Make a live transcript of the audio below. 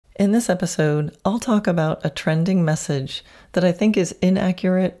In this episode, I'll talk about a trending message that I think is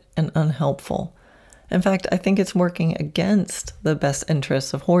inaccurate and unhelpful. In fact, I think it's working against the best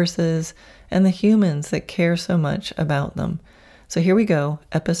interests of horses and the humans that care so much about them. So here we go,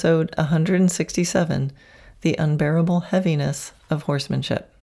 episode 167, The Unbearable Heaviness of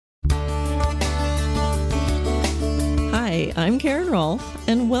Horsemanship. Hi, I'm Karen Rolfe,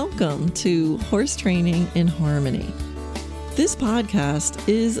 and welcome to Horse Training in Harmony. This podcast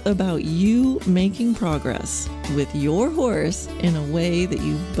is about you making progress with your horse in a way that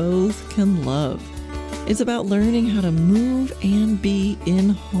you both can love. It's about learning how to move and be in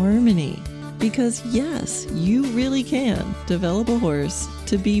harmony. Because yes, you really can develop a horse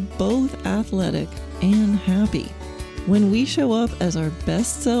to be both athletic and happy. When we show up as our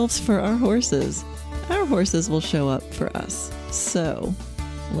best selves for our horses will show up for us. So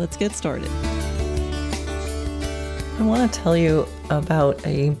let's get started. I want to tell you about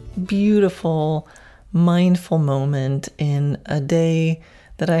a beautiful, mindful moment in a day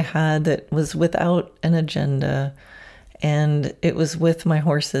that I had that was without an agenda, and it was with my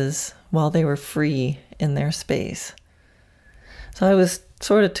horses while they were free in their space. So I was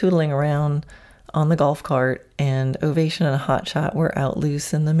sort of tootling around on the golf cart, and Ovation and Hotshot were out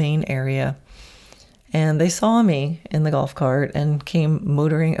loose in the main area. And they saw me in the golf cart and came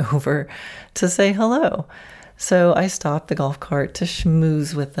motoring over to say hello. So I stopped the golf cart to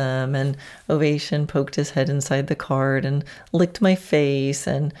schmooze with them, and Ovation poked his head inside the cart and licked my face,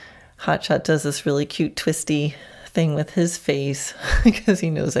 and Hotshot does this really cute twisty thing with his face because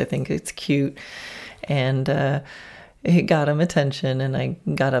he knows I think it's cute, and it got him attention, and I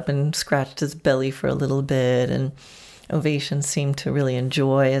got up and scratched his belly for a little bit, and Ovation seemed to really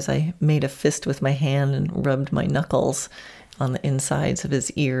enjoy as I made a fist with my hand and rubbed my knuckles on the insides of his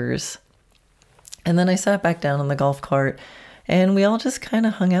ears. And then I sat back down on the golf cart, and we all just kind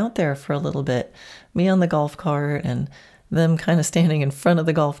of hung out there for a little bit. Me on the golf cart and them kind of standing in front of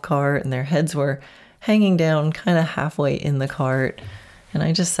the golf cart, and their heads were hanging down kind of halfway in the cart. And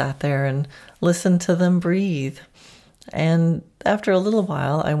I just sat there and listened to them breathe. And after a little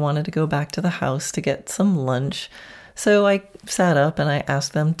while, I wanted to go back to the house to get some lunch. So I sat up and I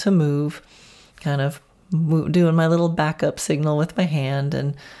asked them to move, kind of doing my little backup signal with my hand,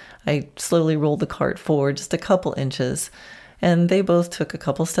 and I slowly rolled the cart forward just a couple inches, and they both took a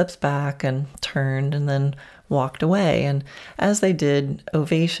couple steps back and turned and then walked away. And as they did,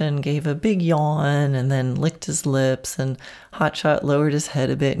 Ovation gave a big yawn and then licked his lips, and Hotshot lowered his head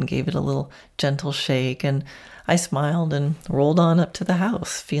a bit and gave it a little gentle shake. And I smiled and rolled on up to the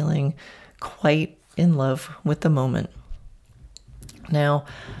house, feeling quite in love with the moment. Now,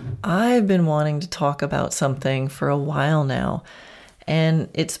 I've been wanting to talk about something for a while now, and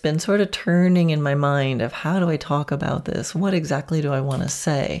it's been sort of turning in my mind of how do I talk about this? What exactly do I want to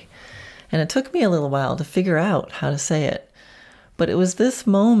say? And it took me a little while to figure out how to say it. But it was this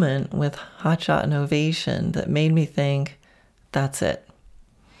moment with Hotshot and Ovation that made me think, that's it.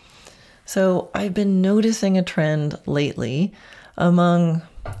 So I've been noticing a trend lately among,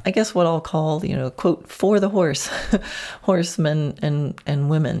 I guess what I'll call, quote, for the horse, horsemen and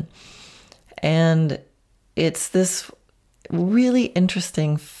women. And it's this really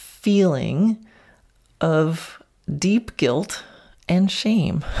interesting feeling of deep guilt and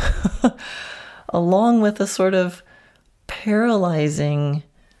shame, along with a sort of paralyzing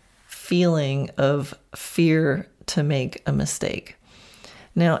feeling of fear to make a mistake.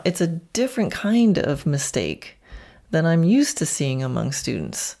 Now, it's a different kind of mistake than I'm used to seeing among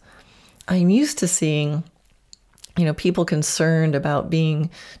students. I'm used to seeing, people concerned about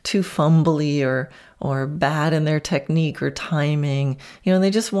being too fumbly or bad in their technique or timing. They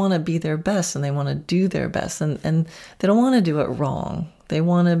just want to be their best, and they want to do their best, and they don't want to do it wrong. They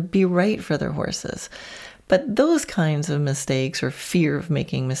want to be right for their horses. But those kinds of mistakes, or fear of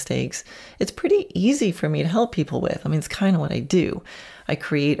making mistakes, it's pretty easy for me to help people with. It's kind of what I do. I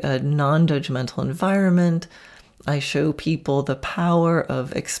create a non-judgmental environment. I show people the power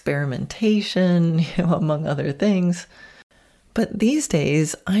of experimentation, among other things. But these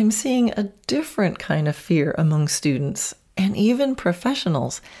days, I'm seeing a different kind of fear among students and even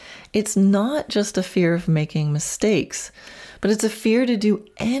professionals. It's not just a fear of making mistakes, but it's a fear to do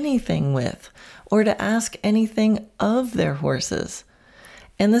anything with or to ask anything of their horses.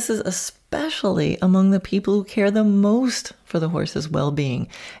 And this is especially among the people who care the most for the horse's well-being.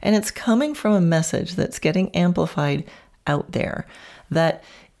 And it's coming from a message that's getting amplified out there, that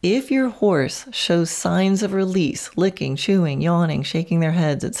if your horse shows signs of release, licking, chewing, yawning, shaking their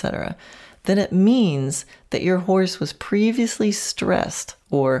heads, etc., then it means that your horse was previously stressed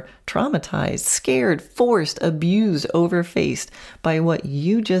or traumatized, scared, forced, abused, overfaced by what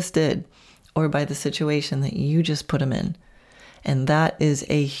you just did or by the situation that you just put them in. And that is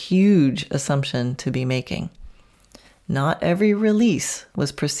a huge assumption to be making. Not every release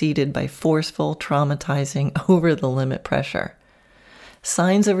was preceded by forceful, traumatizing, over-the-limit pressure.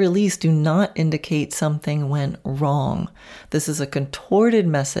 Signs of release do not indicate something went wrong. This is a contorted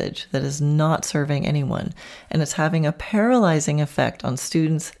message that is not serving anyone, and it's having a paralyzing effect on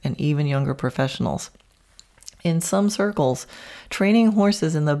students and even younger professionals. In some circles, training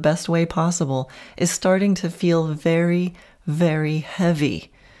horses in the best way possible is starting to feel very, very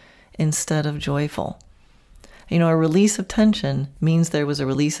heavy instead of joyful. A release of tension means there was a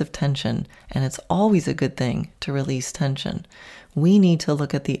release of tension, and it's always a good thing to release tension. We need to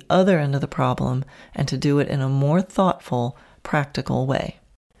look at the other end of the problem and to do it in a more thoughtful, practical way.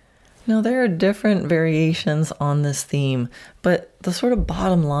 Now, there are different variations on this theme, but the sort of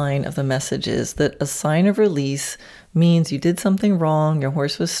bottom line of the message is that a sign of release means you did something wrong, your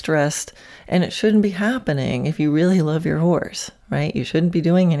horse was stressed, and it shouldn't be happening if you really love your horse, right? You shouldn't be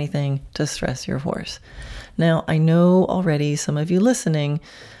doing anything to stress your horse. Now, I know already some of you listening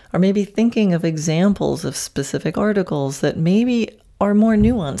are maybe thinking of examples of specific articles that maybe are more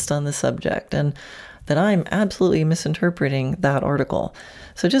nuanced on the subject, and that I'm absolutely misinterpreting that article.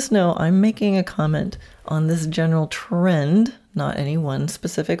 So just know I'm making a comment on this general trend, not any one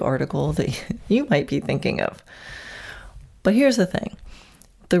specific article that you might be thinking of. But here's the thing.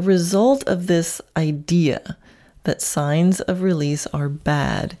 The result of this idea that signs of release are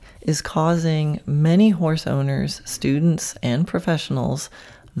bad is causing many horse owners, students, and professionals,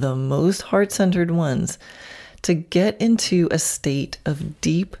 the most heart-centered ones, to get into a state of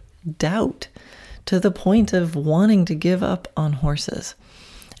deep doubt to the point of wanting to give up on horses.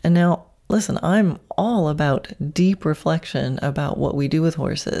 And now, listen, I'm all about deep reflection about what we do with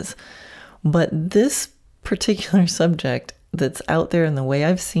horses, but this particular subject that's out there and the way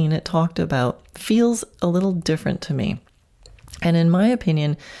I've seen it talked about feels a little different to me. And in my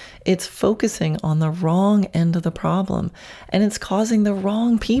opinion, it's focusing on the wrong end of the problem, and it's causing the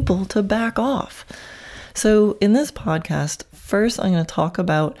wrong people to back off. So in this podcast, first I'm going to talk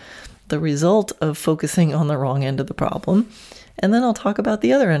about the result of focusing on the wrong end of the problem, and then I'll talk about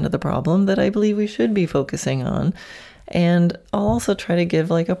the other end of the problem that I believe we should be focusing on. And I'll also try to give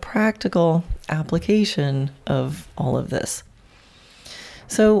like a practical application of all of this.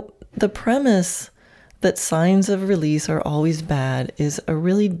 So the premise that signs of release are always bad is a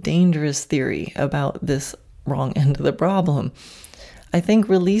really dangerous theory about this wrong end of the problem. I think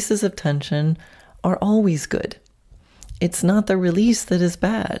releases of tension are always good. It's not the release that is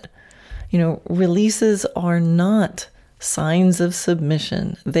bad. Releases are not signs of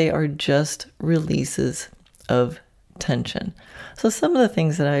submission. They are just releases of tension. So some of the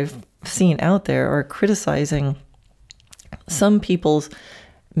things that I've seen out there are criticizing some people's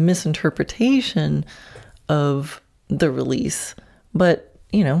misinterpretation of the release, but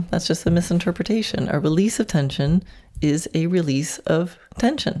that's just a misinterpretation. A release of tension is a release of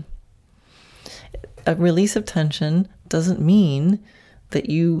tension. A release of tension doesn't mean that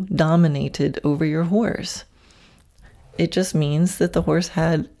you dominated over your horse. It just means that the horse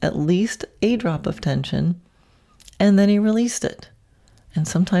had at least a drop of tension, and then he released it. And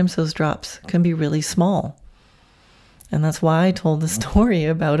sometimes those drops can be really small. And that's why I told the story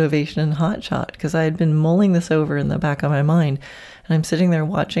about Ovation and Hotshot, because I had been mulling this over in the back of my mind. And I'm sitting there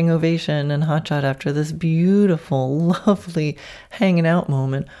watching Ovation and Hotshot after this beautiful, lovely hanging out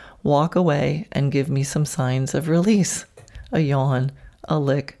moment walk away and give me some signs of release. A yawn, a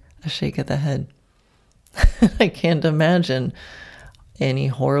lick, a shake of the head. I can't imagine any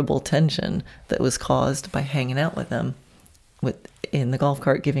horrible tension that was caused by hanging out with them in the golf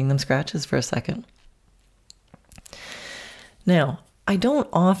cart, giving them scratches for a second. Now, I don't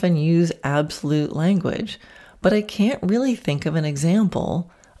often use absolute language, but I can't really think of an example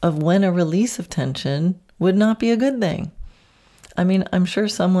of when a release of tension would not be a good thing. I mean, I'm sure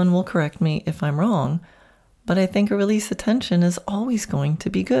someone will correct me if I'm wrong, but I think a release of tension is always going to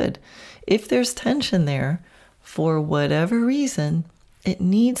be good. If there's tension there, for whatever reason, it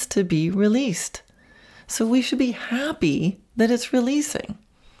needs to be released. So we should be happy that it's releasing.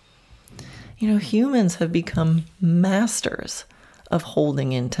 Humans have become masters of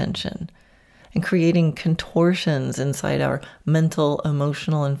holding in tension and creating contortions inside our mental,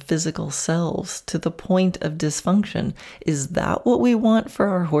 emotional, and physical selves to the point of dysfunction. Is that what we want for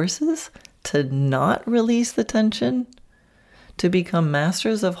our horses? To not release the tension? To become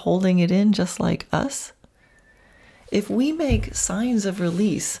masters of holding it in just like us? If we make signs of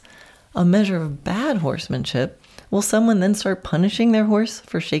release a measure of bad horsemanship, Will someone then start punishing their horse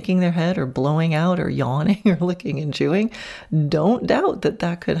for shaking their head or blowing out or yawning or licking and chewing? Don't doubt that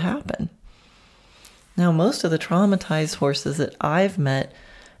that could happen. Now, most of the traumatized horses that I've met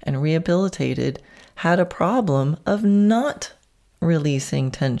and rehabilitated had a problem of not releasing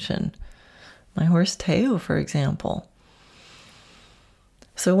tension. My horse Teo, for example.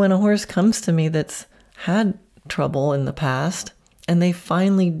 So when a horse comes to me that's had trouble in the past, and they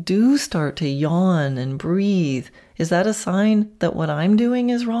finally do start to yawn and breathe, is that a sign that what I'm doing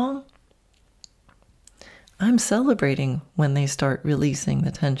is wrong? I'm celebrating when they start releasing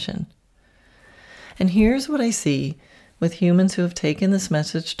the tension. And here's what I see with humans who have taken this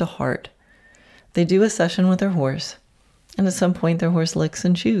message to heart. They do a session with their horse, and at some point their horse licks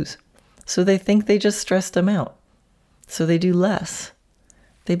and chews. So they think they just stressed them out. So they do less.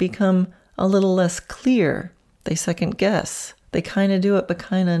 They become a little less clear. They second guess. They kind of do it, but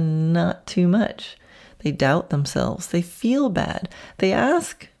kind of not too much. They doubt themselves. They feel bad. They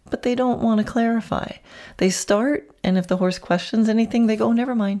ask, but they don't want to clarify. They start, and if the horse questions anything, they go,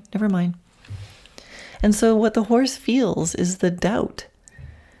 never mind, never mind. And so what the horse feels is the doubt.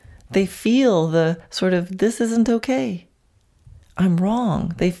 They feel the sort of, this isn't okay. I'm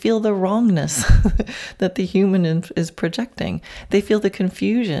wrong. They feel the wrongness that the human is projecting. They feel the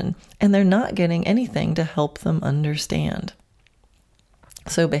confusion, and they're not getting anything to help them understand.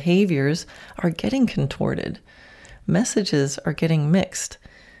 So behaviors are getting contorted. Messages are getting mixed,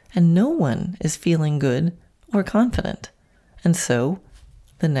 and no one is feeling good or confident. And so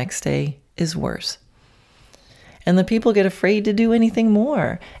the next day is worse. And the people get afraid to do anything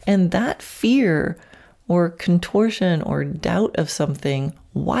more. And that fear or contortion or doubt of something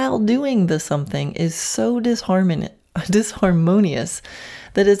while doing the something is so disharmonious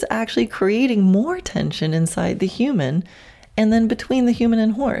that it's actually creating more tension inside the human and then between the human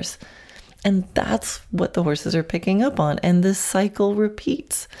and horse. And that's what the horses are picking up on. And this cycle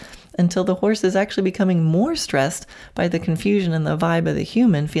repeats until the horse is actually becoming more stressed by the confusion and the vibe of the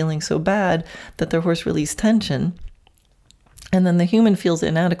human feeling so bad that their horse released tension. And then the human feels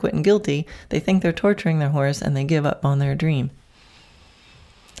inadequate and guilty. They think they're torturing their horse and they give up on their dream.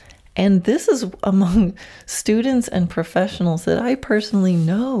 And this is among students and professionals that I personally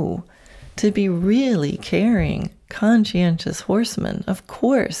know to be really caring, conscientious horsemen, of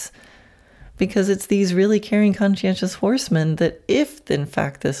course. Because it's these really caring, conscientious horsemen that if, in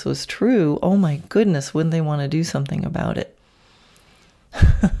fact, this was true, oh my goodness, wouldn't they want to do something about it?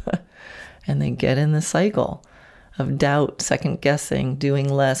 And they get in the cycle of doubt, second guessing, doing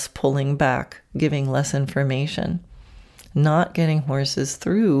less, pulling back, giving less information, not getting horses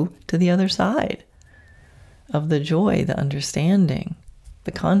through to the other side of the joy, the understanding,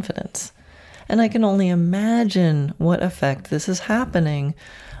 the confidence. And I can only imagine what effect this is happening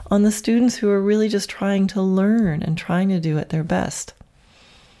on the students who are really just trying to learn and trying to do it their best.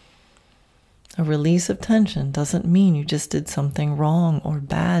 A release of tension doesn't mean you just did something wrong or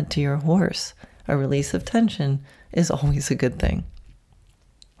bad to your horse. A release of tension is always a good thing.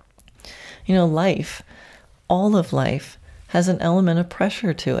 You know, life, all of life, has an element of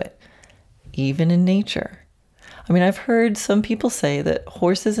pressure to it, even in nature. I mean, I've heard some people say that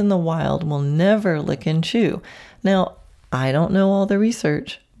horses in the wild will never lick and chew. Now, I don't know all the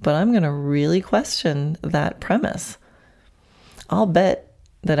research, but I'm going to really question that premise. I'll bet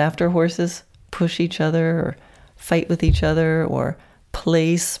that after horses push each other or fight with each other or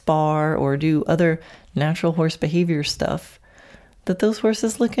play spar or do other natural horse behavior stuff, that those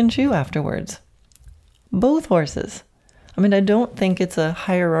horses lick and chew afterwards. Both horses. I mean, I don't think it's a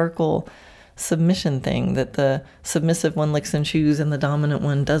hierarchical submission thing that the submissive one licks and chews and the dominant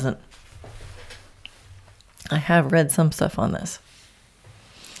one doesn't. I have read some stuff on this.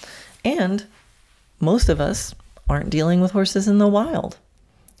 And most of us aren't dealing with horses in the wild.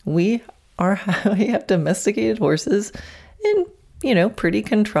 We have domesticated horses in, pretty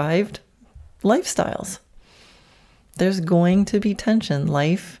contrived lifestyles. There's going to be tension.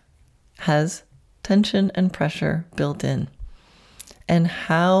 Life has tension and pressure built in. And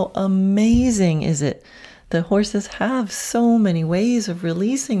how amazing is it that horses have so many ways of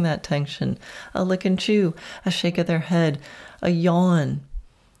releasing that tension? A lick and chew, a shake of their head, a yawn.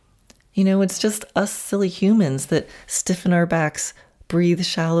 It's just us silly humans that stiffen our backs, breathe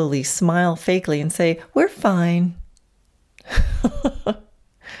shallowly, smile fakely, and say, we're fine.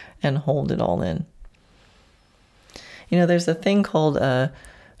 And hold it all in. There's a thing called a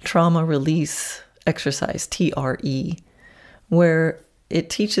trauma release exercise, TRE, where it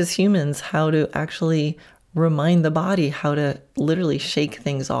teaches humans how to actually remind the body how to literally shake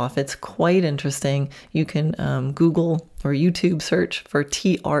things off. It's quite interesting. You can Google or YouTube search for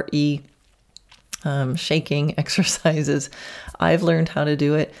TRE, shaking exercises. I've learned how to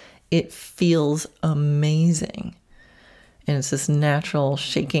do it. It feels amazing. And it's this natural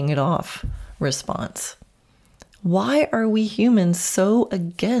shaking it off response. Why are we humans so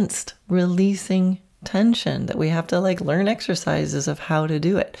against releasing tension that we have to learn exercises of how to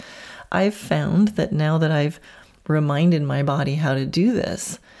do it? I've found that now that I've reminded my body how to do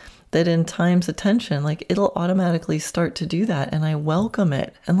this, that in times of tension, it'll automatically start to do that, and I welcome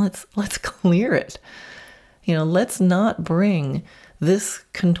it, and let's clear it. Let's not bring this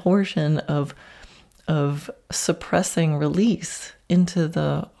contortion of suppressing release into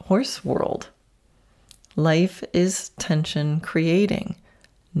the horse world. Life is tension creating.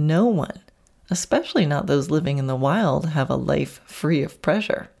 No one, especially not those living in the wild, have a life free of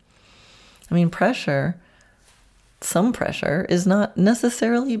pressure. Some pressure is not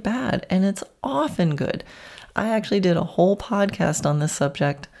necessarily bad, and it's often good. I actually did a whole podcast on this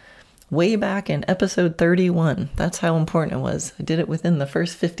subject way back in episode 31. That's how important it was. I did it within the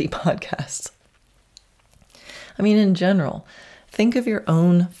first 50 podcasts. In general, think of your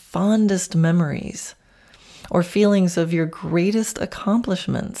own fondest memories or feelings of your greatest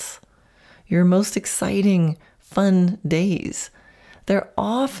accomplishments, your most exciting, fun days. They're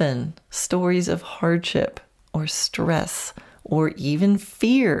often stories of hardship or stress or even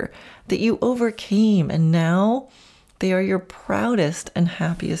fear that you overcame, and now they are your proudest and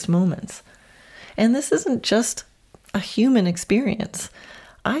happiest moments. And this isn't just a human experience.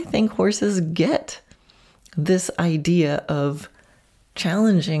 I think horses get this idea of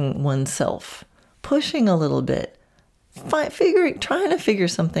challenging oneself, pushing a little bit, trying to figure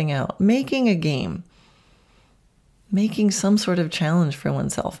something out, making a game, making some sort of challenge for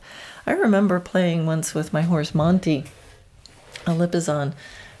oneself. I remember playing once with my horse Monty, a Lipizan,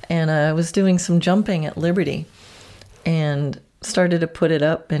 and I was doing some jumping at Liberty and started to put it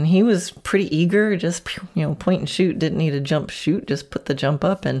up, and he was pretty eager, just point and shoot, didn't need a jump shoot, just put the jump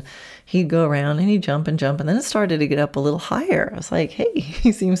up, and he'd go around and he'd jump and jump, and then it started to get up a little higher. I was like, hey,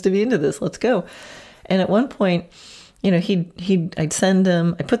 he seems to be into this, let's go. And at one point, I'd send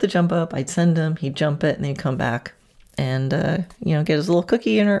him, I'd put the jump up, I'd send him, he'd jump it, and then he'd come back and get his little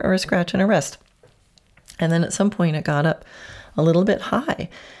cookie or a scratch and a rest. And then at some point it got up a little bit high,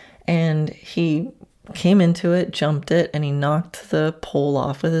 and he came into it, jumped it, and he knocked the pole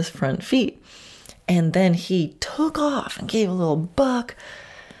off with his front feet. And then he took off and gave a little buck,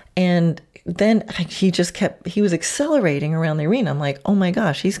 and then he was accelerating around the arena. I'm like, oh my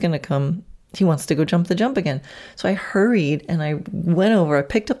gosh, he's going to come. He wants to go jump the jump again. So I hurried and I went over, I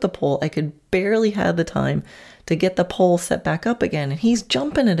picked up the pole. I could barely have the time to get the pole set back up again, and he's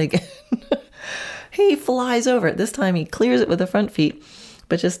jumping it again. He flies over it. This time he clears it with the front feet,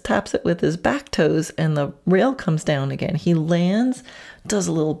 but just taps it with his back toes, and the rail comes down again. He lands, does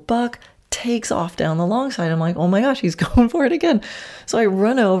a little buck, takes off down the long side. I'm like, oh my gosh, he's going for it again. So I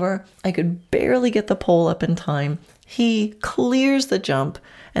run over. I could barely get the pole up in time. He clears the jump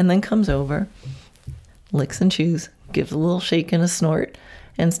and then comes over, licks and chews, gives a little shake and a snort,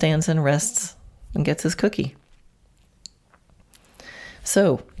 and stands and rests and gets his cookie.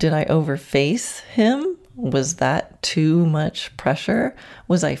 So, did I overface him? Was that too much pressure?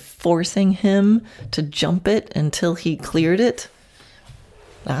 Was I forcing him to jump it until he cleared it?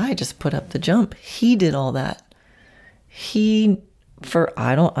 I just put up the jump. He did all that. I'm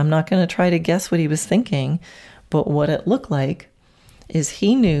not going to try to guess what he was thinking, but what it looked like is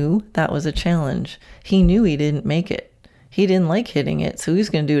he knew that was a challenge. He knew he didn't make it. He didn't like hitting it, so he was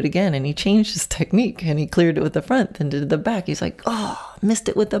going to do it again, and he changed his technique, and he cleared it with the front, then did the back. He's like, oh, missed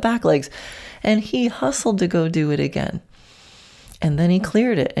it with the back legs. And he hustled to go do it again. And then he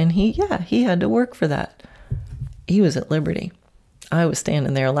cleared it, and he had to work for that. He was at Liberty. I was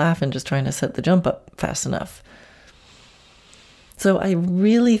standing there laughing, just trying to set the jump up fast enough. So I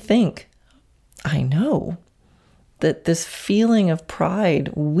really think, I know, that this feeling of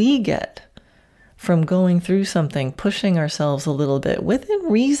pride we get from going through something, pushing ourselves a little bit, within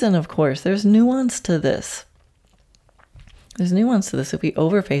reason, of course. There's nuance to this. If we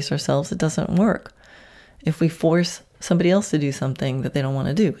overface ourselves, it doesn't work. If we force somebody else to do something that they don't want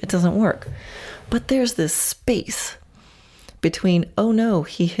to do, it doesn't work. But there's this space between, oh no,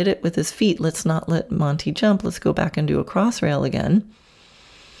 he hit it with his feet, let's not let Monty jump, let's go back and do a cross rail again.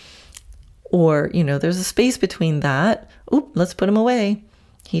 Or, there's a space between that, let's put him away.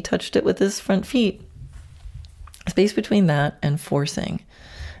 He touched it with his front feet. Space between that and forcing.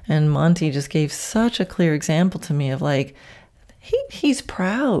 And Monty just gave such a clear example to me of he's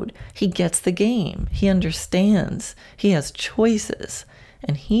proud. He gets the game. He understands. He has choices.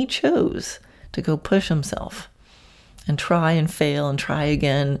 And he chose to go push himself and try and fail and try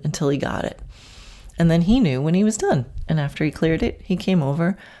again until he got it. And then he knew when he was done. And after he cleared it, he came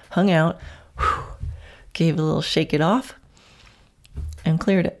over, hung out, gave a little shake it off, and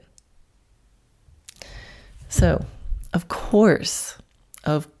cleared it. So, of course,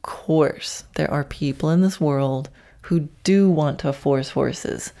 there are people in this world who do want to force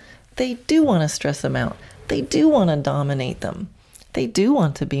horses. They do want to stress them out. They do want to dominate them. They do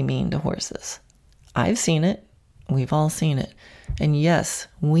want to be mean to horses. I've seen it. We've all seen it. And yes,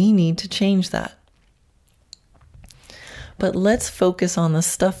 we need to change that. But let's focus on the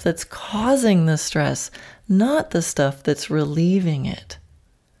stuff that's causing the stress, not the stuff that's relieving it.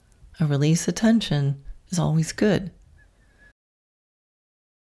 A release of tension is always good.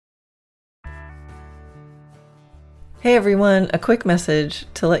 Hey everyone, a quick message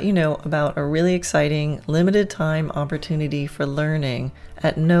to let you know about a really exciting limited time opportunity for learning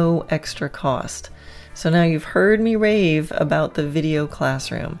at no extra cost. So now you've heard me rave about the video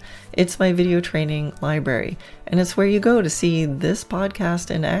classroom. It's my video training library, and it's where you go to see this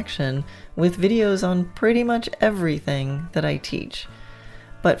podcast in action with videos on pretty much everything that I teach.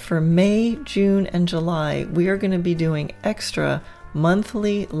 But for May, June, and July, we are going to be doing extra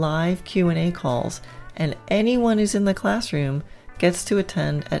monthly live Q&A calls, and anyone who's in the classroom gets to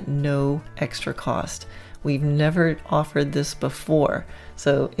attend at no extra cost. We've never offered this before,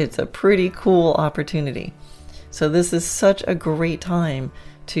 so it's a pretty cool opportunity. So this is such a great time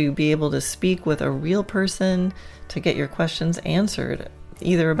to be able to speak with a real person, to get your questions answered,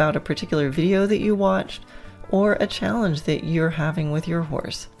 either about a particular video that you watched or a challenge that you're having with your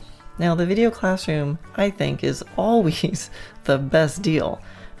horse. Now, the video classroom, I think, is always the best deal.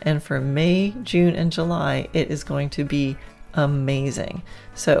 And for May, June, and July, it is going to be amazing.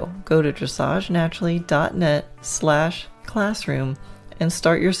 So go to dressagenaturally.net/classroom and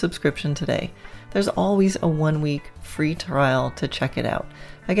start your subscription today. There's always a 1-week free trial to check it out.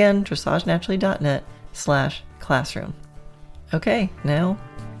 Again, dressagenaturally.net/classroom. Okay, now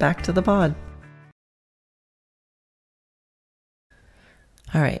back to the pod.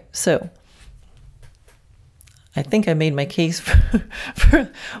 All right, so I think I made my case for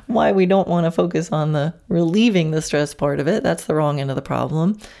why we don't want to focus on the relieving the stress part of it. That's the wrong end of the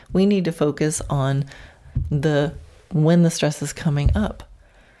problem. We need to focus on when the stress is coming up.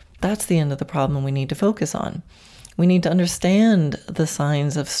 That's the end of the problem we need to focus on. We need to understand the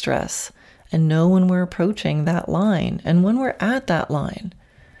signs of stress and know when we're approaching that line and when we're at that line.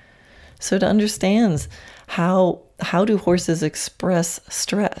 So to understand how do horses express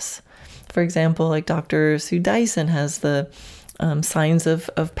stress? For example, like Dr. Sue Dyson has the signs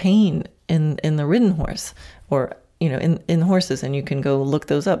of pain in the ridden horse, or in horses, and you can go look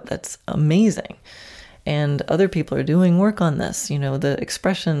those up. That's amazing. And other people are doing work on this, the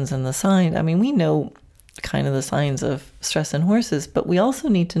expressions and the signs. I mean, we know kind of the signs of stress in horses, but we also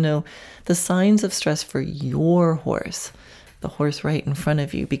need to know the signs of stress for your horse, the horse right in front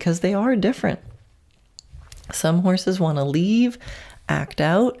of you, because they are different. Some horses want to leave, act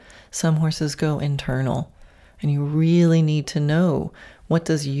out. Some horses go internal. And you really need to know, what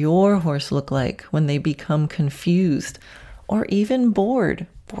does your horse look like when they become confused or even bored?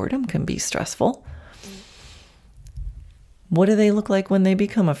 Boredom can be stressful. What do they look like when they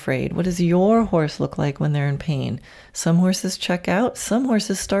become afraid? What does your horse look like when they're in pain? Some horses check out. Some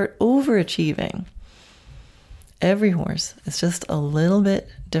horses start overachieving. Every horse is just a little bit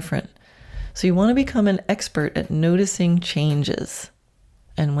different. So you want to become an expert at noticing changes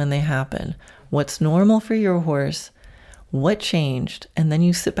and when they happen. What's normal for your horse? What changed? And then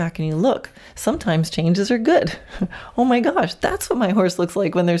you sit back and you look. Sometimes changes are good. Oh my gosh, that's what my horse looks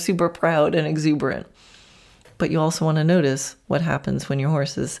like when they're super proud and exuberant. But you also want to notice what happens when your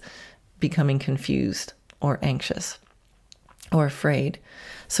horse is becoming confused or anxious or afraid.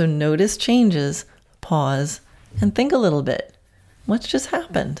 So notice changes, pause, and think a little bit. What's just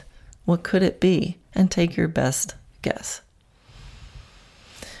happened? What could it be? And take your best guess.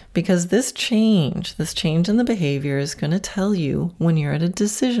 Because this change in the behavior is going to tell you when you're at a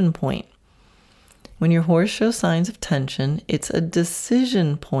decision point. When your horse shows signs of tension, it's a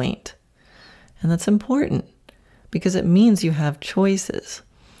decision point. And that's important because it means you have choices.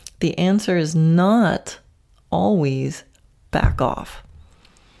 The answer is not always back off.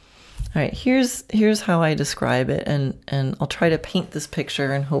 All right, here's how I describe it, and I'll try to paint this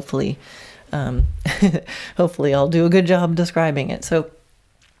picture, and hopefully I'll do a good job describing it. So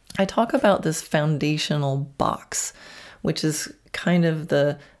I talk about this foundational box, which is kind of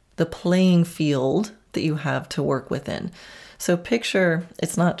the playing field that you have to work within. So picture,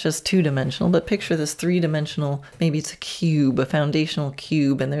 it's not just 2-dimensional, but picture this 3-dimensional, maybe it's a cube, a foundational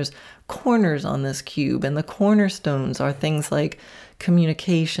cube, and there's corners on this cube, and the cornerstones are things like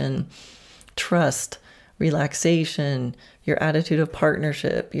communication, trust, relaxation, your attitude of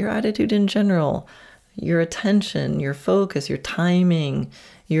partnership, your attitude in general, your attention, your focus, your timing,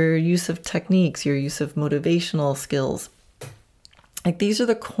 your use of techniques, your use of motivational skills. Like, these are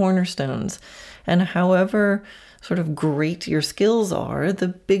the cornerstones. And however sort of great your skills are, the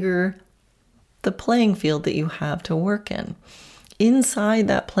bigger the playing field that you have to work in. Inside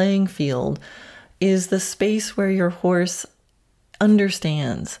that playing field is the space where your horse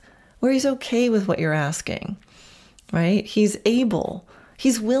understands, where he's okay with what you're asking, right? He's able,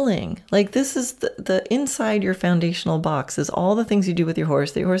 he's willing. Like, this is the inside your foundational box is all the things you do with your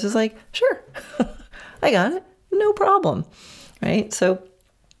horse. That your horse is like, sure, I got it, no problem, right? So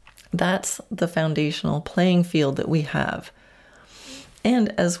that's the foundational playing field that we have.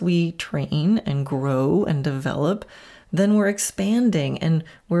 And as we train and grow and develop, then we're expanding, and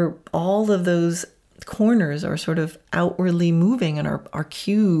we're all of those corners are sort of outwardly moving, and our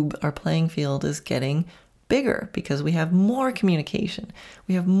cube, our playing field, is getting bigger because we have more communication,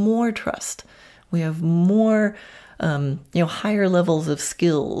 we have more trust, we have more higher levels of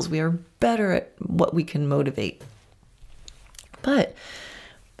skills, we are better at what we can motivate. But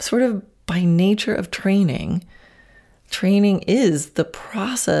sort of by nature of training is the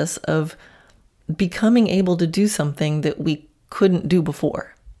process of becoming able to do something that we couldn't do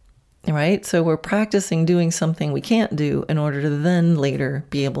before, right? So we're practicing doing something we can't do in order to then later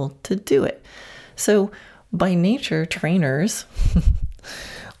be able to do it. So by nature, trainers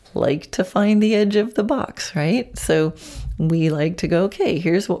like to find the edge of the box, right? So we like to go, okay,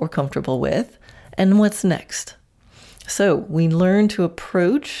 here's what we're comfortable with, and what's next? So we learn to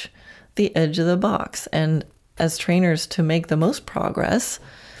approach the edge of the box. And as trainers, to make the most progress,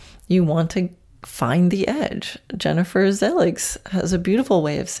 you want to find the edge. Jennifer Zelig has a beautiful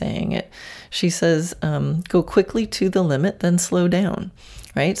way of saying it. She says, go quickly to the limit, then slow down,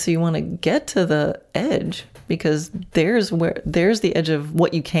 right? So you want to get to the edge because there's the edge of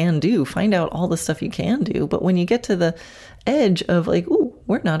what you can do. Find out all the stuff you can do. But when you get to the edge of like, ooh,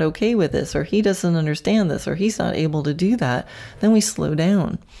 we're not okay with this, or he doesn't understand this, or he's not able to do that, then we slow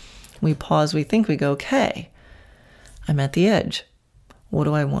down. We pause, we think, we go, okay, I'm at the edge. What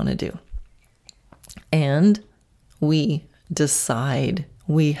do I want to do? And we decide.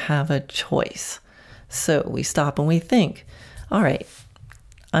 We have a choice. So we stop and we think, all right,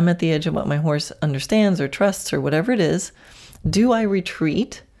 I'm at the edge of what my horse understands or trusts or whatever it is. Do I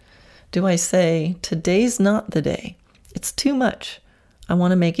retreat? Do I say, today's not the day? It's too much. I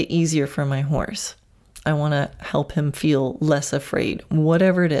want to make it easier for my horse. I want to help him feel less afraid,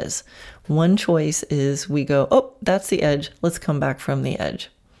 whatever it is. One choice is we go, oh, that's the edge. Let's come back from the edge.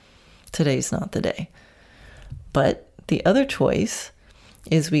 Today's not the day. But the other choice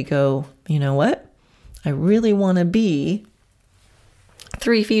is we go, you know what? I really want to be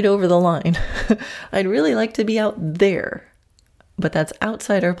 3 feet over the line. I'd really like to be out there, but that's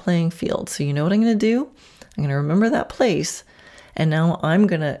outside our playing field. So you know what I'm going to do? I'm going to remember that place. And now I'm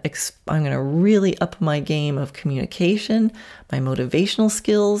going to really up my game of communication, my motivational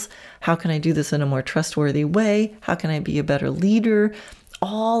skills. How can I do this in a more trustworthy way? How can I be a better leader?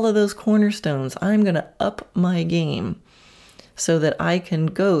 All of those cornerstones, I'm going to up my game so that I can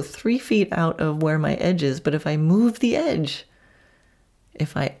go 3 feet out of where my edge is. But if I move the edge,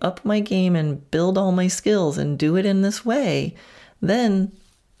 if I up my game and build all my skills and do it in this way, then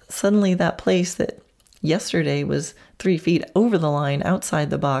suddenly that place that yesterday was 3 feet over the line outside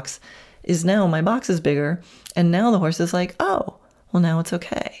the box is now, my box is bigger, and now the horse is like, oh, well, now it's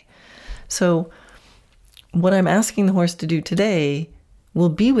okay. So what I'm asking the horse to do today will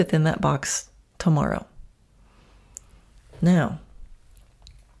be within that box tomorrow. Now,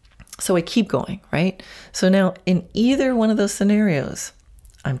 so I keep going, right? So now in either one of those scenarios,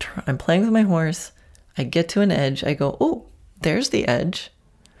 I'm playing with my horse, I get to an edge, I go, oh, there's the edge.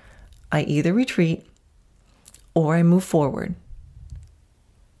 I either retreat or I move forward.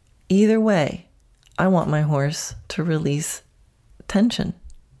 Either way, I want my horse to release tension.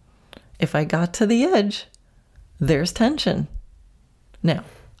 If I got to the edge, there's tension. Now,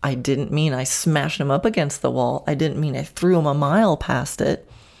 I didn't mean I smashed him up against the wall. I didn't mean I threw him a mile past it.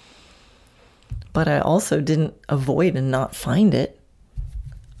 But I also didn't avoid and not find it.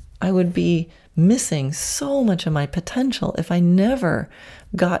 I would be missing so much of my potential if I never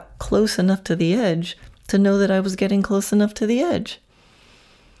got close enough to the edge to know that I was getting close enough to the edge.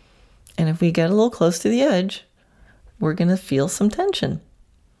 And if we get a little close to the edge, we're going to feel some tension.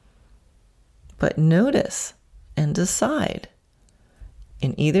 But notice and decide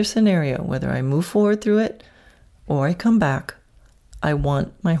in either scenario, whether I move forward through it or I come back, I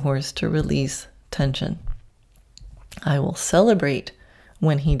want my horse to release tension. I will celebrate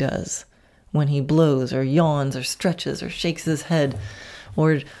when he does, when he blows or yawns or stretches or shakes his head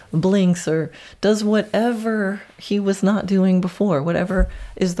or blinks or does whatever he was not doing before, whatever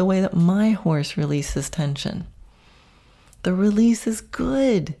is the way that my horse releases tension. The release is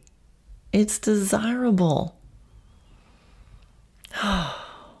good. It's desirable.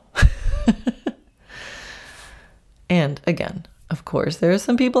 And again, of course, there are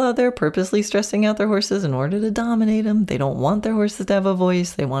some people out there purposely stressing out their horses in order to dominate them. They don't want their horses to have a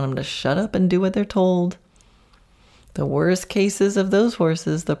voice. They want them to shut up and do what they're told. The worst cases of those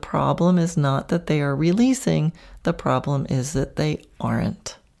horses, the problem is not that they are releasing. The problem is that they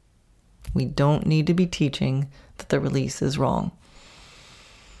aren't. We don't need to be teaching that the release is wrong.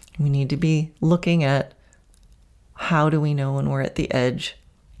 We need to be looking at how do we know when we're at the edge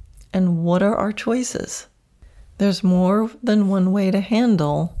and what are our choices. There's more than one way to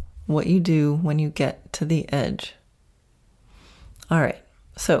handle what you do when you get to the edge. All right,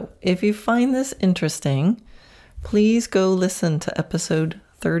 so if you find this interesting, please go listen to episode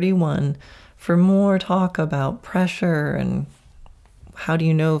 31 for more talk about pressure and how do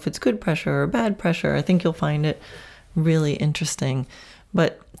you know if it's good pressure or bad pressure. I think you'll find it really interesting.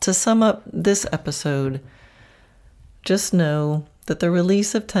 But to sum up this episode, just know that the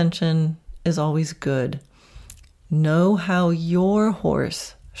release of tension is always good. Know how your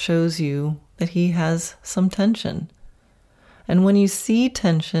horse shows you that he has some tension. And when you see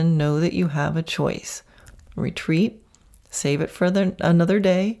tension, know that you have a choice. Retreat, save it for another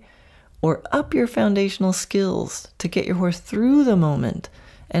day, or up your foundational skills to get your horse through the moment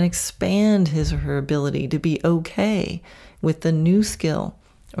and expand his or her ability to be okay with the new skill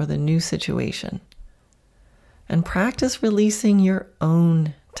or the new situation. And practice releasing your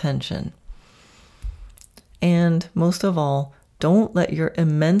own tension. And most of all, don't let your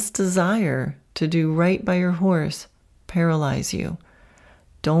immense desire to do right by your horse paralyze you.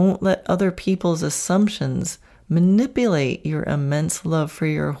 Don't let other people's assumptions manipulate your immense love for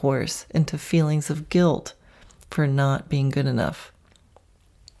your horse into feelings of guilt for not being good enough.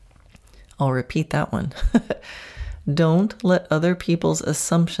 I'll repeat that one. Don't let other people's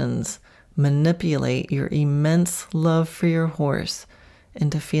assumptions manipulate your immense love for your horse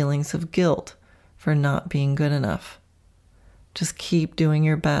into feelings of guilt for not being good enough. Just keep doing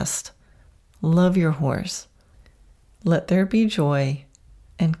your best. Love your horse. Let there be joy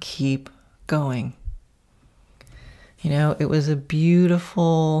and keep going. You know, it was a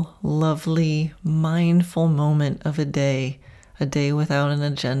beautiful, lovely, mindful moment of a day without an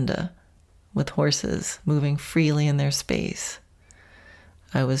agenda, with horses moving freely in their space.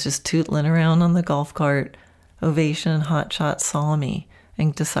 I was just tootling around on the golf cart. Ovation and Hotshot saw me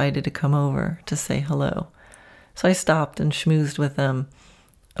and decided to come over to say hello. So I stopped and schmoozed with them.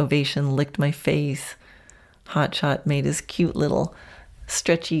 Ovation licked my face. Hotshot made his cute little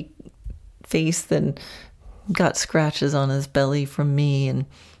stretchy face, then got scratches on his belly from me, and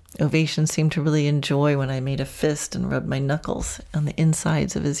Ovation seemed to really enjoy when I made a fist and rubbed my knuckles on the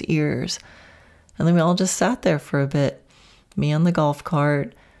insides of his ears. And then we all just sat there for a bit, me on the golf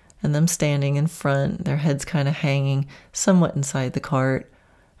cart and them standing in front, their heads kind of hanging somewhat inside the cart,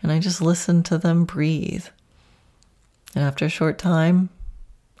 and I just listened to them breathe. And after a short time,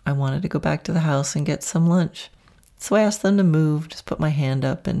 I wanted to go back to the house and get some lunch. So I asked them to move, just put my hand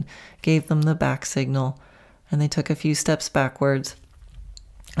up and gave them the back signal, and they took a few steps backwards.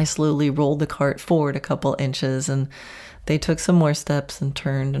 I slowly rolled the cart forward a couple inches, and they took some more steps and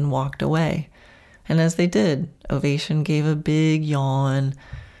turned and walked away. And as they did, Ovation gave a big yawn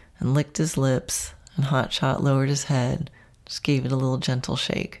and licked his lips, and Hotshot lowered his head, just gave it a little gentle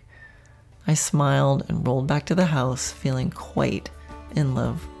shake. I smiled and rolled back to the house, feeling quite in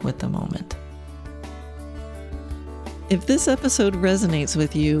love with the moment. If this episode resonates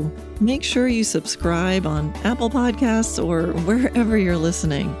with you, make sure you subscribe on Apple Podcasts or wherever you're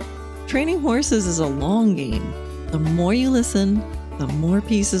listening. Training horses is a long game. The more you listen, the more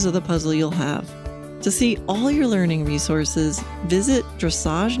pieces of the puzzle you'll have. To see all your learning resources, visit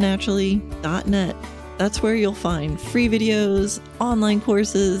dressagenaturally.net. That's where you'll find free videos, online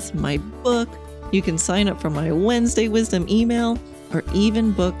courses, my book. You can sign up for my Wednesday Wisdom email or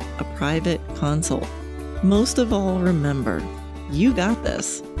even book a private consult. Most of all, remember, you got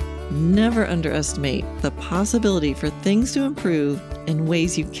this. Never underestimate the possibility for things to improve in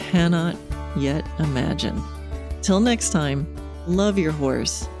ways you cannot yet imagine. Till next time, love your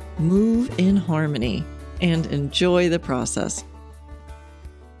horse, move in harmony, and enjoy the process.